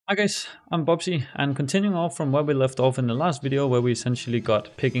Hi guys, I'm Bobsy, and continuing off from where we left off in the last video where we essentially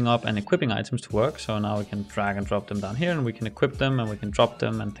got picking up and equipping items to work. So now we can drag and drop them down here and we can equip them and we can drop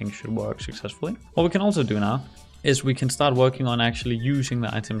them and things should work successfully. What we can also do now is we can start working on actually using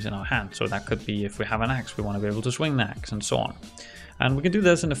the items in our hand. So that could be if we have an axe, we want to be able to swing the axe and so on. And we can do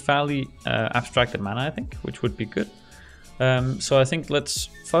this in a fairly abstracted manner, I think, which would be good. So I think let's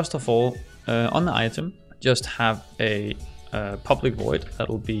first of all, on the item, just have a public void that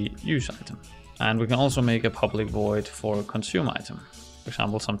will be use item, and we can also make a public void for consume item, for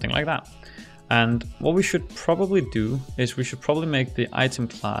example, something like that. And what we should probably do is we should probably make the item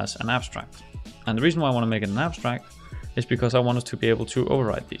class an abstract, and the reason why I want to make it an abstract is because I want us to be able to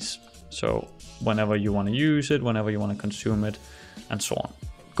override these, so whenever you want to use it, whenever you want to consume it, and so on.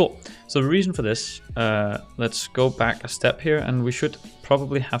 Cool. So the reason for this, let's go back a step here, and we should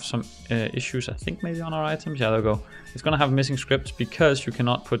probably have some issues, I think maybe on our items. Yeah, there we go. It's going to have missing scripts because you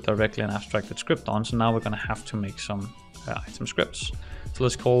cannot put directly an abstracted script on. So now we're going to have to make some item scripts. So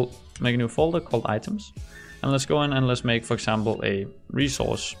let's make a new folder called items, and let's go in and let's make, for example, a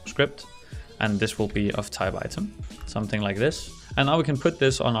resource script, and this will be of type item, something like this. And now we can put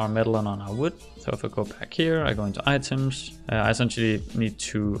this on our metal and on our wood. So if I go back here, I go into items. I essentially need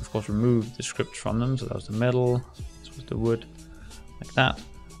to, of course, remove the script from them. So that was the metal, this was the wood, like that.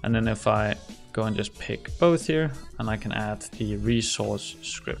 And then if I go and just pick both here, and I can add the resource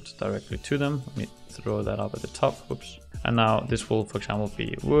script directly to them. Let me throw that up at the top, whoops. And now this will, for example,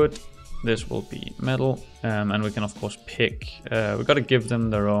 be wood. This will be metal. And we can, of course, pick, we got to give them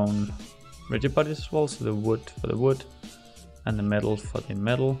their own rigid bodies as well. So the wood for the wood, and the metal for the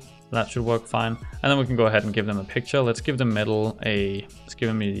metal. That should work fine. And then we can go ahead and give them a picture. Let's give the metal let's give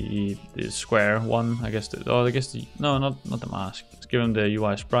them the square one, I guess. No, not the mask. Let's give them the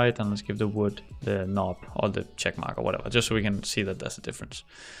UI sprite, and let's give the wood the knob or the check mark or whatever, just so we can see that there's a difference.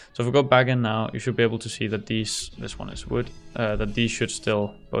 So if we go back in now, you should be able to see that this one is wood, that these should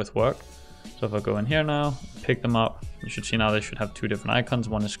still both work. So if I go in here now, pick them up, you should see now they should have two different icons.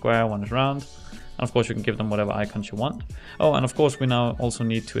 One is square, one is round. And of course you can give them whatever icons you want. Oh, and of course we now also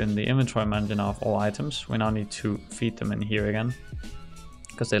need to, in the inventory manager now of all items, we now need to feed them in here again,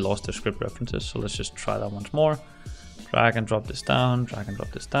 because they lost their script references. So let's just try that once more. Drag and drop this down, drag and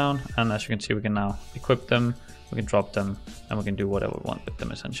drop this down. And as you can see, we can now equip them, we can drop them, and we can do whatever we want with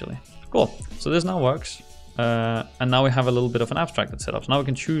them essentially. Cool, so this now works. And now we have a little bit of an abstracted setup. So now we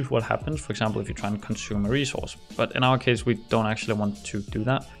can choose what happens, for example, if you try and consume a resource. But in our case, we don't actually want to do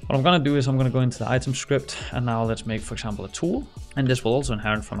that. What I'm going to do is I'm going to go into the item script, and now let's make, for example, a tool. And this will also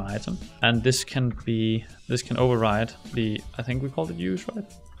inherit from an item. And this can override I think we called it use, right?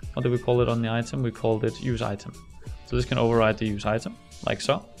 What did we call it on the item? We called it use item. So this can override the use item, like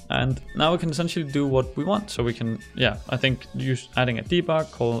so. And now we can essentially do what we want. So we can, I think adding a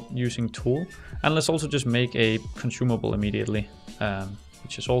debug called using tool. And let's also just make a consumable immediately,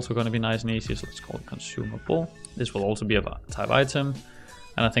 which is also going to be nice and easy. So let's call it consumable. This will also be a type item.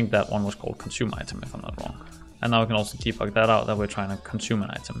 And I think that one was called consume item, if I'm not wrong. And now we can also debug that out, that we're trying to consume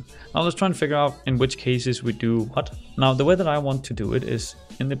an item. Now let's try and figure out in which cases we do what. Now the way that I want to do it is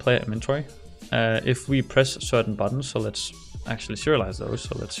in the player inventory. If we press certain buttons, so let's actually serialize those.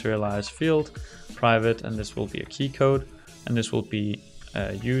 So let's serialize field, private, and this will be a key code, and this will be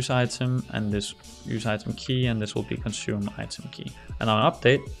use item, and this use item key, and this will be consume item key. And now an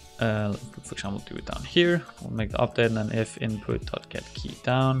update, for example, do it down here. We'll make the update, and then if input.get key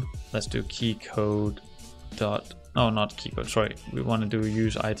down, let's do key code not key code, sorry. We want to do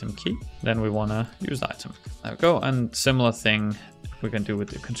use item key, then we want to use the item. There we go. And similar thing we can do with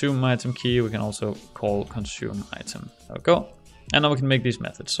the consume item key. We can also call consume item. There we go. And now we can make these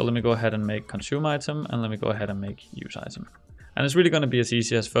methods. So let me go ahead and make consume item, and let me go ahead and make use item. And it's really going to be as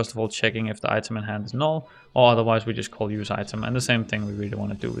easy as, first of all, checking if the item in hand is null, or otherwise we just call use item. And the same thing we really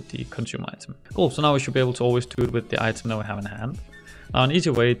want to do with the consume item. Cool, so now we should be able to always do it with the item that we have in hand. Now an easy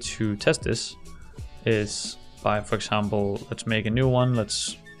way to test this is by, for example, let's make a new one.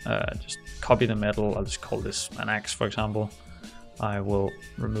 Let's just copy the metal. I'll just call this an axe, for example. I will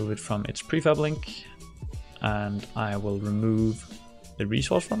remove it from its prefab link, and I will remove the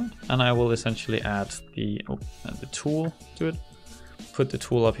resource from it, and I will essentially add the tool to it. Put the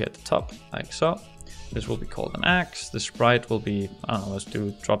tool up here at the top, like so. This will be called an axe. The sprite will be, I don't know, let's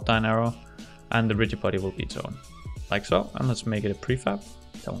do drop down arrow, and the rigid body will be its own, like so. And let's make it a prefab.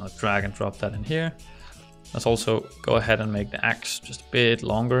 I want to drag and drop that in here. Let's also go ahead and make the axe just a bit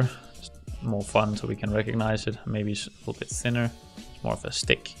longer, just more fun so we can recognize it. Maybe it's a little bit thinner, it's more of a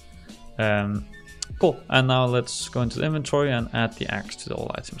stick. Cool, and now let's go into the inventory and add the axe to the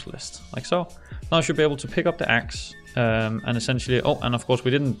all items list, like so. Now I should be able to pick up the axe, And essentially, oh, and of course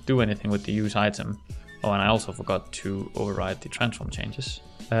we didn't do anything with the use item. Oh, and I also forgot to override the transform changes.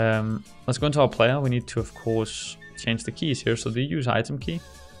 Let's go into our player. We need to, of course, change the keys here. So the use item key,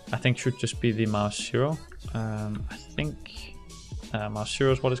 I think, should just be the mouse 0. I think mouse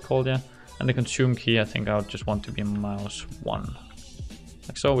 0 is what it's called, yeah. And the consume key, I think I would just want to be mouse 1,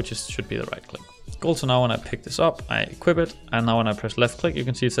 like so, which should be the right click. Cool, so now when I pick this up, I equip it, and now when I press left click, you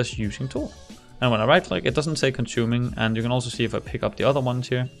can see it says using tool. And when I right click, it doesn't say consuming, and you can also see if I pick up the other ones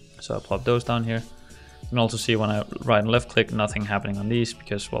here. So I plop those down here. You can also see when I right and left click, nothing happening on these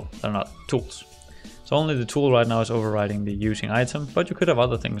because, well, they're not tools. So only the tool right now is overriding the using item, but you could have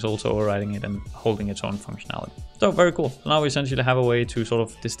other things also overriding it and holding its own functionality. So very cool. So now we essentially have a way to sort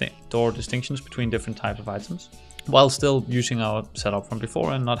of draw distinctions between different types of items, while still using our setup from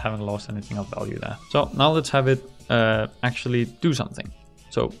before and not having lost anything of value there. So now let's have it actually do something.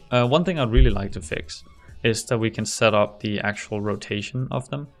 So one thing I'd really like to fix is that we can set up the actual rotation of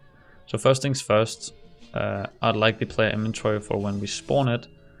them. So first things first, I'd like the player inventory for when we spawn it.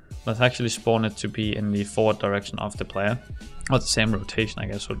 Let's actually spawn it to be in the forward direction of the player, or the same rotation, I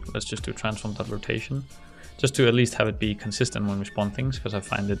guess. So let's just do transform.rotation, just to at least have it be consistent when we spawn things, because I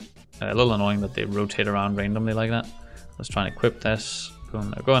find it a little annoying that they rotate around randomly like that. Let's try and equip this.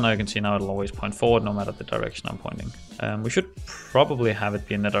 Boom, there we go. And now you can see now it'll always point forward no matter the direction I'm pointing. We should probably have it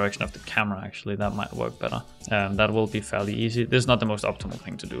be in the direction of the camera, actually. That might work better. That will be fairly easy. This is not the most optimal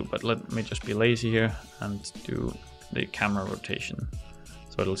thing to do, but let me just be lazy here and do the camera rotation.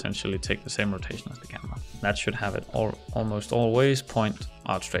 So it'll essentially take the same rotation as the camera. That should have it almost always point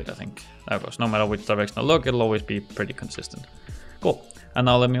out straight, I think. There it goes. No matter which direction I look, it'll always be pretty consistent. Cool. And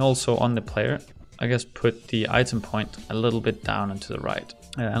now let me also, on the player, I guess put the item point a little bit down and to the right.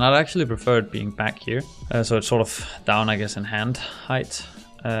 And I'd actually prefer it being back here. So it's sort of down, I guess, in hand height.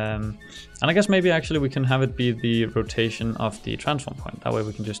 And I guess maybe actually we can have it be the rotation of the transform point. That way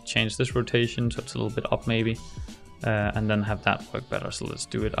we can just change this rotation so it's a little bit up maybe. And then have that work better. So let's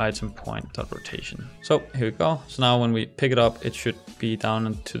do it item point dot rotation. So here we go. So now when we pick it up, it should be down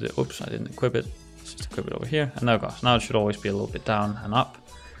into the, oops, I didn't equip it. Let's just equip it over here. And there we go. So now it should always be a little bit down and up.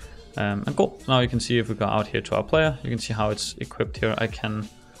 And cool. So now you can see if we go out here to our player, you can see how it's equipped here. I can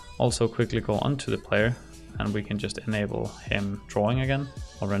also quickly go onto the player and we can just enable him drawing again,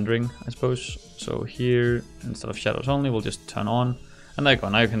 or rendering, I suppose. So here, instead of shadows only, we'll just turn on. And there you go.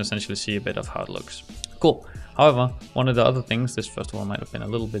 Now you can essentially see a bit of how it looks. Cool. However, one of the other things, this first of all might have been a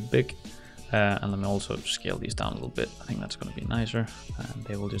little bit big. And let me also scale these down a little bit. I think that's going to be nicer. And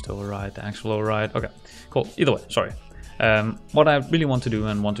they will just override the actual override. Okay, cool. Either way, sorry. What I really want to do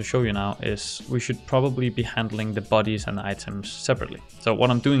and want to show you now is we should probably be handling the bodies and the items separately. So what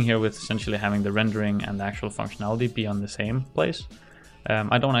I'm doing here with essentially having the rendering and the actual functionality be on the same place,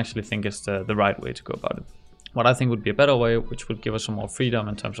 I don't actually think is the right way to go about it. What I think would be a better way, which would give us some more freedom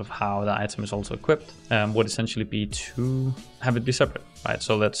in terms of how the item is also equipped, would essentially be to have it be separate, right?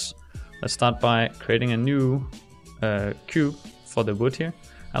 So let's start by creating a new cube for the wood here.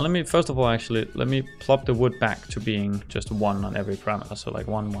 And let me, first of all, actually, let me plop the wood back to being just 1 on every parameter. So like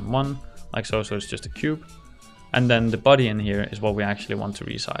 1, 1, 1, like so, so it's just a cube. And then the body in here is what we actually want to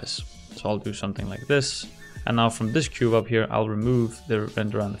resize. So I'll do something like this. And now from this cube up here, I'll remove the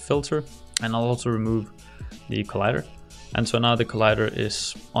render and the filter, and I'll also remove the collider. And so now the collider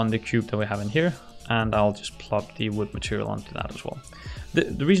is on the cube that we have in here, and I'll just plop the wood material onto that as well.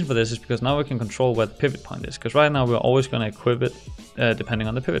 The reason for this is because now we can control where the pivot point is, because right now we're always going to equip it depending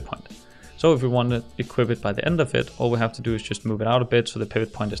on the pivot point. So if we want to equip it by the end of it, all we have to do is just move it out a bit so the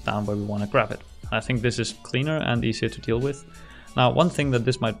pivot point is down where we want to grab it. And I think this is cleaner and easier to deal with. Now, one thing that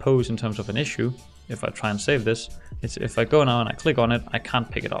this might pose in terms of an issue, if I try and save this, is if I go now and I click on it, I can't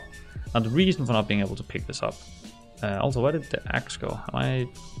pick it up. Now the reason for not being able to pick this up, also where did the axe go? Am I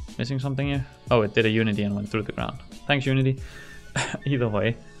missing something here? Oh, it did a Unity and went through the ground. Thanks, Unity. Either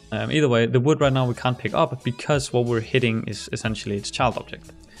way, the wood right now we can't pick up because what we're hitting is essentially its child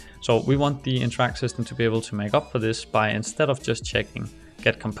object. So we want the interact system to be able to make up for this by, instead of just checking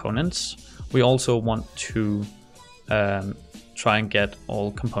get components, we also want to try and get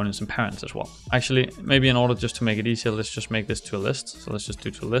all components and parents as well. Actually, maybe in order just to make it easier, let's just make this to a list. So let's just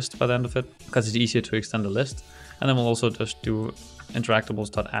do to list by the end of it, because it's easier to extend the list. And then we'll also just do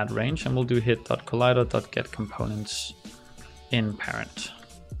interactables.add range, and we'll do hit.collider.getComponents in parent.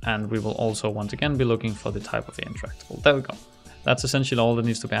 And we will also once again be looking for the type of the interactable. There we go. That's essentially all that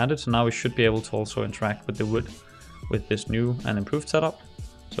needs to be added. So now we should be able to also interact with the wood with this new and improved setup.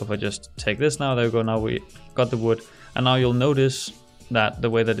 So if I just take this now, there we go. Now we got the wood. And now you'll notice that the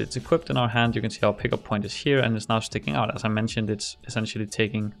way that it's equipped in our hand, you can see our pickup point is here and it's now sticking out. As I mentioned, it's essentially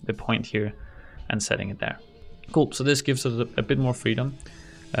taking the point here and setting it there. Cool, so this gives us a bit more freedom.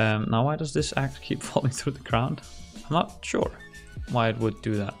 Now why does this axe keep falling through the ground? I'm not sure why it would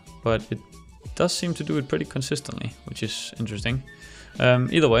do that, but it does seem to do it pretty consistently, which is interesting.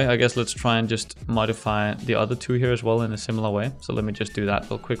 Either way, I guess let's try and just modify the other two here as well in a similar way. So let me just do that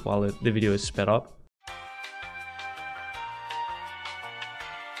real quick while the video is sped up.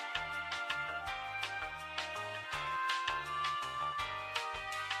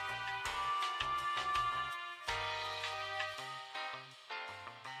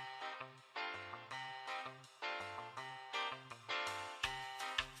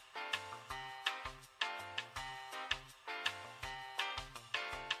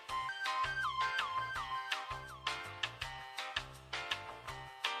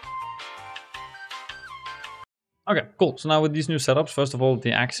 Okay, cool. So now with these new setups, first of all,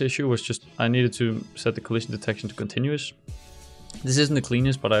 the axe issue was just I needed to set the collision detection to continuous. This isn't the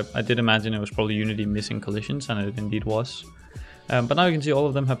cleanest, but I did imagine it was probably Unity missing collisions, and it indeed was. But now you can see all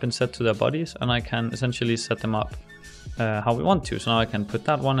of them have been set to their bodies, and I can essentially set them up how we want to. So now I can put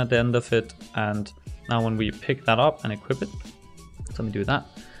that one at the end of it, and now when we pick that up and equip it, so let me do that.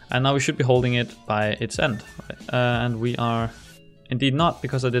 And now we should be holding it by its end, right? And we are indeed not,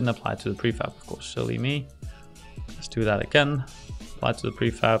 because I didn't apply to the prefab, of course. Silly me. Let's do that again. Apply to the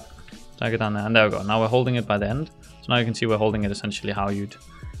prefab, drag it down there, and there we go. Now we're holding it by the end. So now you can see we're holding it essentially how you'd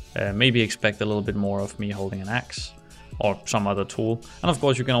maybe expect a little bit more of me holding an axe or some other tool. And of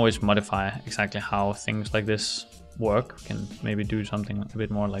course you can always modify exactly how things like this work. You can maybe do something a bit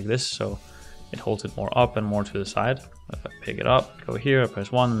more like this, so it holds it more up and more to the side. If I pick it up, go here, I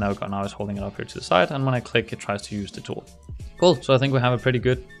press 1, and there we go. Now it's holding it up here to the side, and when I click, it tries to use the tool. Cool, so I think we have a pretty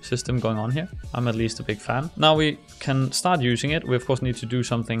good system going on here. I'm at least a big fan. Now we can start using it. We of course need to do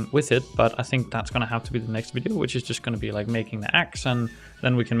something with it, but I think that's gonna have to be the next video, which is just gonna be like making the axe, and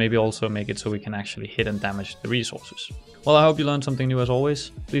then we can maybe also make it so we can actually hit and damage the resources. Well, I hope you learned something new as always.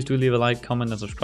 Please do leave a like, comment, and subscribe.